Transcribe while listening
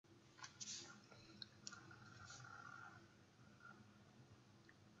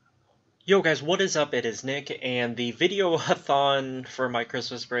Yo guys, what is up? It is Nick, and the video-a-thon for my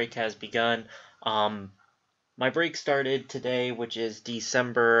Christmas break has begun. Um, my break started today, which is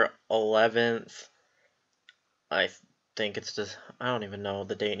December 11th. I think it's just, I don't even know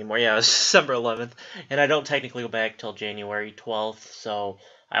the date anymore. Yeah, it's December 11th, and I don't technically go back till January 12th, so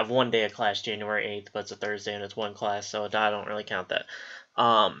I have one day of class January 8th, but it's a Thursday and it's one class, so I don't really count that.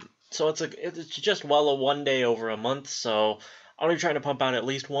 So it's just well a one day over a month, so I'll be trying to pump out at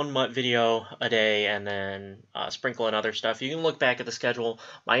least one MUT video a day and then sprinkle in other stuff. You can look back at the schedule.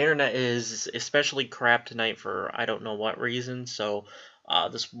 My internet is especially crap tonight for I don't know what reason, so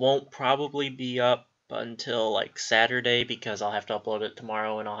this won't probably be up until like Saturday because I'll have to upload it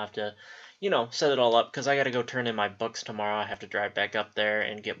tomorrow and I'll have to, set it all up because I got to go turn in my books tomorrow. I have to drive back up there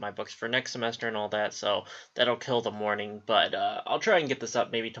and get my books for next semester and all that, so that'll kill the morning. But I'll try and get this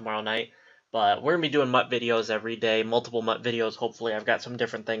up maybe tomorrow night. But we're going to be doing MUT videos every day, multiple MUT videos. Hopefully, I've got some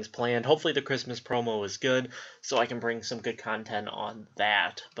different things planned. Hopefully, the Christmas promo is good, so I can bring some good content on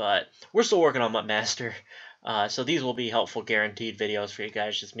that. But we're still working on MUT Master. So these will be helpful, guaranteed videos for you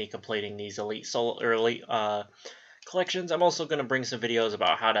guys. Just me completing these elite collections. I'm also going to bring some videos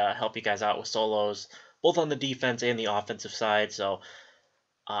about how to help you guys out with solos, both on the defense and the offensive side. So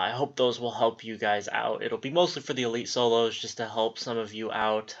I hope those will help you guys out. It'll be mostly for the elite solos, just to help some of you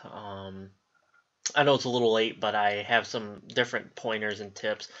out. I know it's a little late, but I have some different pointers and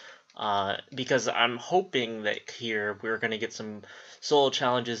tips. Because I'm hoping that here we're going to get some solo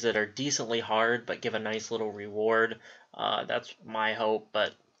challenges that are decently hard but give a nice little reward. That's my hope,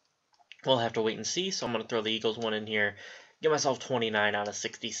 but we'll have to wait and see. So I'm going to throw the Eagles one in here. Get myself 29 out of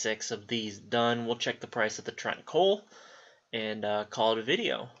 66 of these done. We'll check the price of the Trent Cole and call it a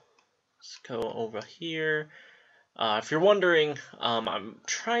video. Let's go over here. If you're wondering, I'm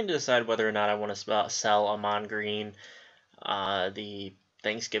trying to decide whether or not I want to sell Amon Green, the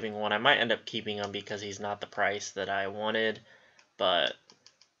Thanksgiving one. I might end up keeping him because he's not the price that I wanted, but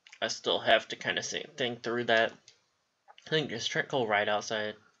I still have to kind of think through that. I think there's Trent Cole right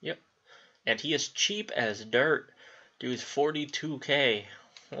outside. Yep. And he is cheap as dirt. Dude's 42K.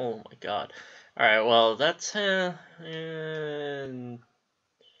 Oh my god. Alright, well, that's and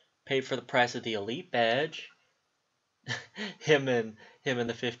paid for the price of the elite badge. him and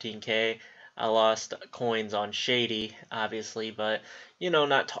the 15K. I lost coins on Shady, obviously, but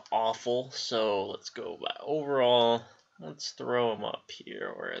not awful. So let's go by overall. Let's throw him up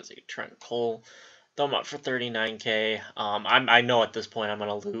here. Where is he? Trent Cole. Throw him up for 39K. I know at this point I'm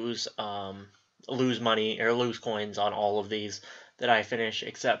gonna lose money or lose coins on all of these that I finish,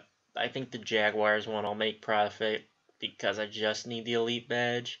 except I think the Jaguars one I'll make profit because I just need the elite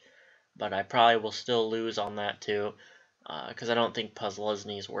badge, but I probably will still lose on that too because I don't think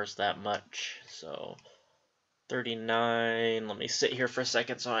Puzzlesny is worth that much. So 39. Let me sit here for a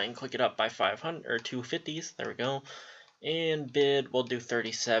second so I can click it up by 500 or 250s. There we go. And bid, we'll do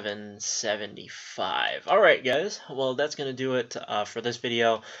 37.75. Alright guys, well that's going to do it for this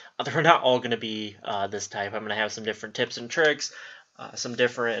video. They're not all going to be this type. I'm going to have some different tips and tricks, some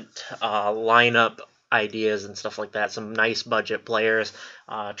different lineup ideas and stuff like that, some nice budget players.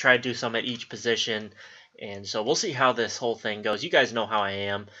 Try to do some at each position, and so we'll see how this whole thing goes. You guys know how I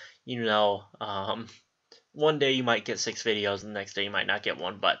am. One day you might get 6 videos, and the next day you might not get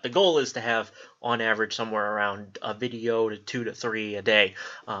one. But the goal is to have, on average, somewhere around a video to 2 to 3 a day.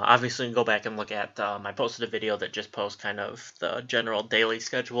 Obviously, you can go back and look at my posted a video that just posts kind of the general daily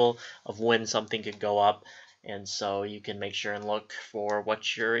schedule of when something could go up. And so you can make sure and look for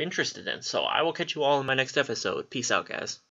what you're interested in. So I will catch you all in my next episode. Peace out, guys.